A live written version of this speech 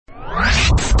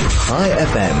High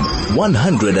FM,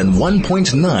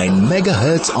 101.9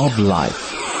 megahertz of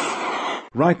life.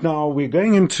 Right now, we're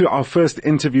going into our first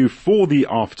interview for the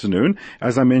afternoon.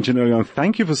 As I mentioned earlier on,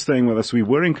 thank you for staying with us. We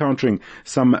were encountering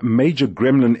some major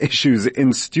gremlin issues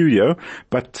in studio,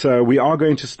 but we are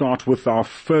going to start with our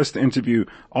first interview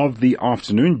of the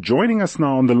afternoon. Joining us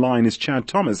now on the line is Chad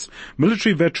Thomas,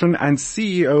 military veteran and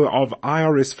CEO of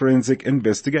IRS Forensic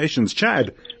Investigations.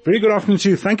 Chad, very good afternoon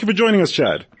to you. Thank you for joining us,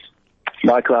 Chad.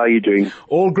 Michael, how are you doing?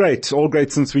 All great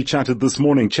since we chatted this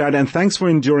morning, Chad, and thanks for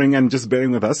enduring and just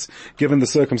bearing with us, given the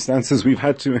circumstances we've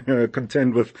had to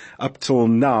contend with up till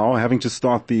now, having to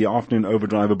start the afternoon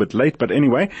overdrive a bit late. But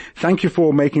anyway, thank you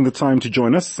for making the time to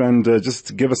join us and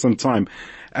just give us some time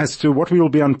as to what we will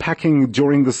be unpacking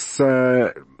during this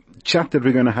chat that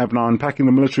we're going to have now, unpacking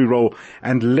the military role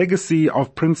and legacy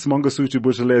of Prince Mangosuthu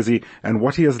Buthelezi and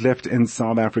what he has left in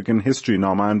South African history.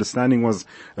 Now, my understanding was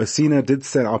our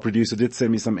producer did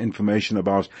send me some information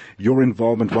about your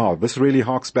involvement. Wow, this really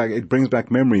harks back, it brings back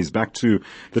memories back to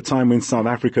the time when South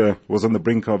Africa was on the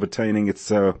brink of attaining its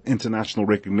international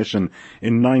recognition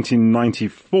in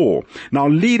 1994. Now,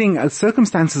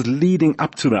 circumstances leading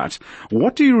up to that,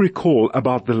 what do you recall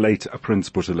about the late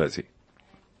Prince Buthelezi?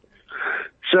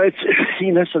 So it's,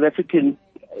 South African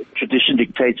tradition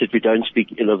dictates that we don't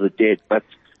speak ill of the dead, but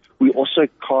we also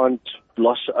can't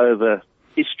gloss over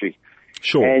history.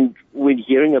 Sure. And when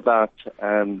hearing about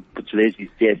Buthelezi's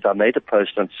death, I made a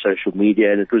post on social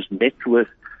media, and it was met with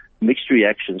mixed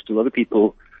reactions. A lot of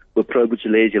people were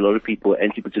pro-Buthelezi, a lot of people were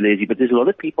anti-Buthelezi, but there's a lot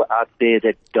of people out there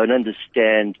that don't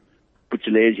understand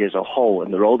Buthelezi as a whole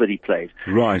and the role that he played.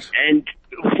 Right. And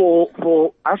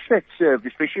for us that served,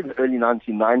 especially in the early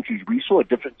 1990s, we saw a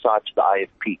different side to the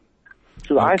IFP.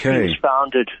 So the IFP was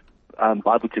founded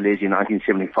by Buthelezi in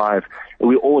 1975, and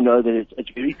we all know that it's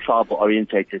very tribal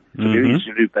orientated. It's a very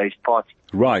Zulu-based party.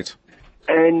 Right.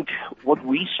 And what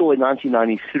we saw in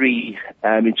 1993,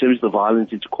 in terms of the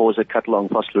violence into Xhosa, Katlong,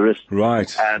 Vosloorus. Right.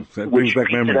 That brings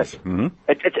back memories.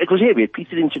 It was heavy. It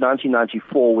peaked into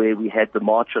 1994, where we had the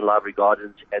March on Library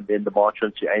Gardens and then the March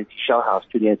onto ANC Shell House,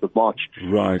 28th of March.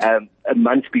 Right. A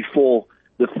month before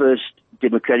the first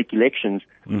democratic elections.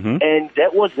 And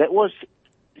that was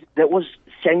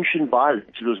sanctioned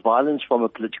violence. It was violence from a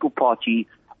political party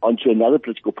onto another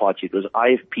political party. It was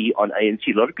IFP on ANC.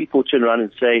 A lot of people turn around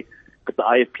and say, but the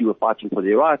IFP were fighting for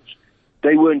their rights.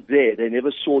 They weren't there. They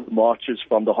never saw the marches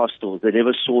from the hostels. They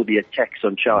never saw the attacks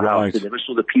on Shell House. They never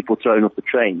saw the people thrown off the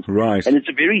trains. Right. And it's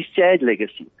a very sad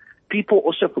legacy. People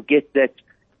also forget that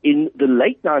in the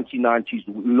late 1990s,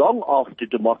 long after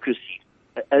democracy,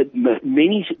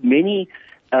 many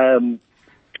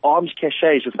arms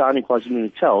caches were found in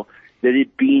KwaZulu-Natal that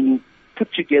had been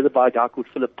put together by a guy called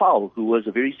Philip Powell, who was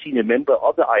a very senior member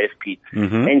of the IFP.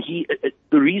 And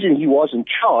the reason he wasn't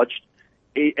charged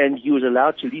and he was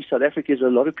allowed to leave South Africa is a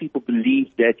lot of people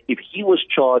believed that if he was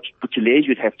charged, Buthelezi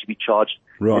would have to be charged,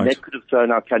 and that could have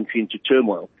thrown our country into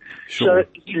turmoil. Sure. So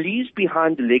he leaves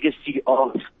behind the legacy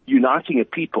of uniting a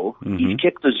people. He's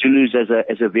kept the Zulus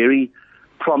as a very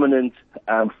prominent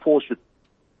force with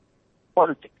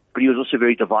politics, but he was also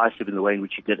very divisive in the way in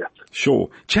which he did it. Sure.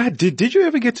 Chad, did you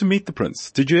ever get to meet the prince?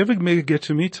 Did you ever get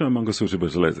to meet Mangosuthu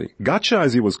Buthelezi? Gacha,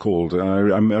 as he was called.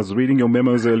 I was reading your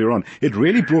memos earlier on. It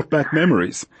really brought back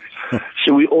memories.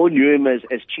 So we all knew him as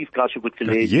Chief Gacha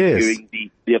Buthelezi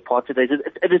during the apartheid days.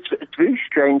 And it's very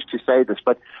strange to say this,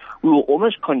 but we were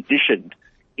almost conditioned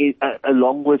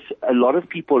along with a lot of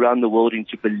people around the world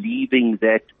into believing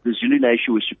that the Zulu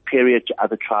nation was superior to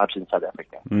other tribes in South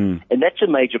Africa. And that's a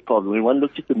major problem. When one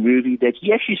looked at the movie that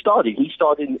he actually starred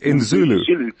in, in Zulu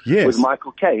with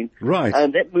Michael Caine. Right.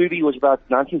 And that movie was about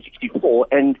 1964,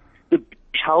 and the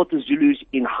held the Zulus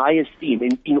in high esteem,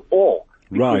 in awe.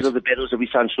 Because of the battles of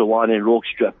Isandlwana and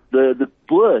Rockstrip. The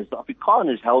Boers, the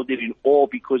Afrikaners, held them in awe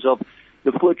because of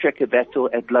the Voortrekker battle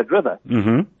at Blood River.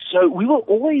 So we were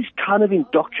always kind of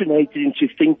indoctrinated into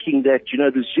thinking that,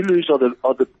 the Zulus are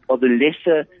the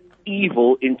lesser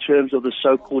evil in terms of the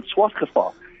so-called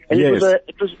Swartgeval. And it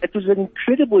was an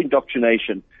incredible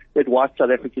indoctrination that white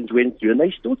South Africans went through, and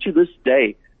they still to this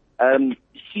day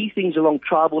see things along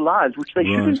tribal lines, which they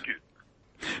shouldn't do.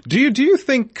 Do you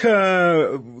think,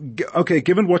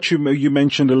 given what you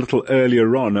mentioned a little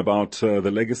earlier on about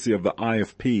the legacy of the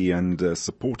IFP and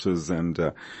supporters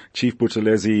and Chief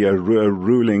Buthelezi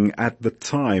ruling at the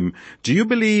time, do you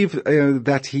believe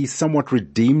that he somewhat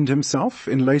redeemed himself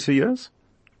in later years?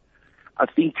 I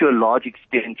think to a large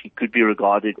extent he could be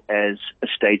regarded as a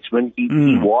statesman. He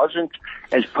wasn't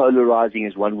as polarizing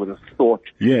as one would have thought,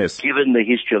 given the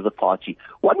history of the party.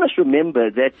 One must remember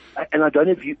that, and I don't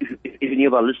know if any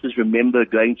of our listeners remember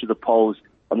going to the polls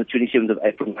on the 27th of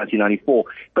April 1994.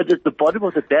 But at the bottom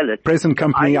of the ballot... Present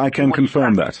company, I can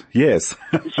confirm that. Yes.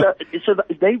 so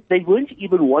they weren't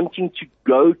even wanting to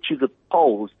go to the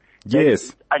polls.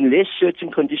 Yes. Unless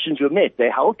certain conditions were met. They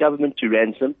held government to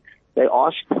ransom. They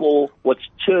asked for what's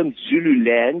termed Zulu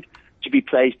land to be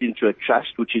placed into a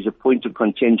trust, which is a point of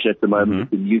contention at the moment with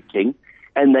the new king.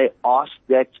 And they asked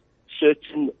that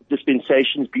certain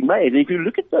dispensations be made. And if you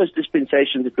look at those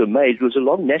dispensations that were made, it was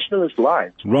along nationalist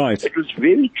lines. Right. It was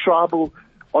very tribal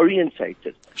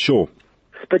orientated. Sure.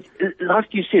 But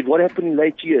like you said, what happened in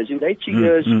later years? In later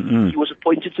years, he was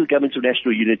appointed to the Government of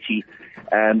National Unity.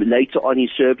 Later on, he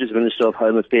served as Minister of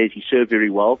Home Affairs. He served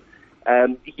very well.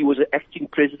 He was an acting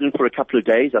president for a couple of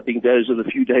days. I think those are the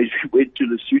few days we went to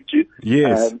Lesotho.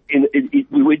 Yes.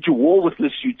 We went to war with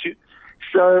Lesotho.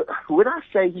 So when I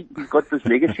say he's got this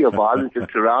legacy of violence that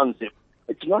surrounds him,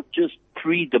 it's not just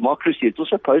pre-democracy, it's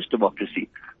also post-democracy.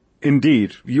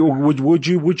 Indeed. Would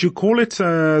you call it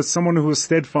someone who was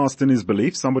steadfast in his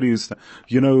beliefs, somebody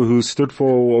who stood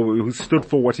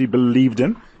for what he believed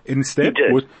in? Instead,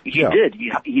 he did.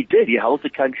 He held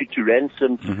the country to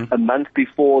ransom a month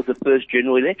before the first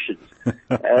general elections.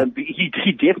 He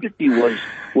definitely was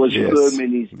firm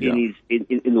in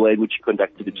the way in which he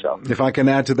conducted himself. If I can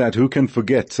add to that, who can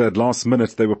forget at last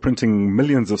minute they were printing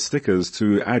millions of stickers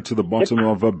to add to the bottom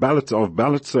of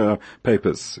ballot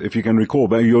papers. If you can recall,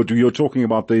 but you're talking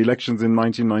about the elections in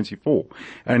 1994,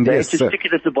 and yes, to stick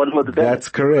it at the bottom of the ballot. That's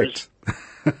correct.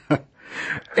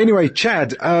 Anyway,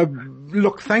 Chad,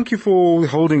 look, thank you for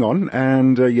holding on.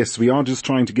 And yes, we are just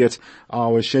trying to get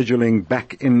our scheduling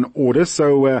back in order.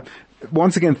 So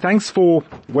once again, thanks for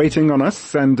waiting on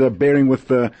us and bearing with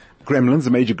the gremlins, the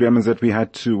major gremlins that we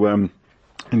had to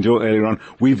endure earlier on.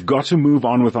 We've got to move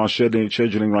on with our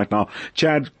scheduling right now.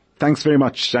 Chad, thanks very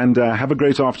much, and have a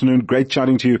great afternoon. Great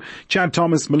chatting to you. Chad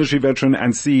Thomas, military veteran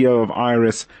and CEO of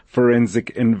IRS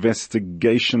Forensic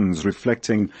Investigations,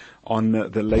 reflecting on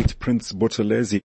the late Prince Buthelezi.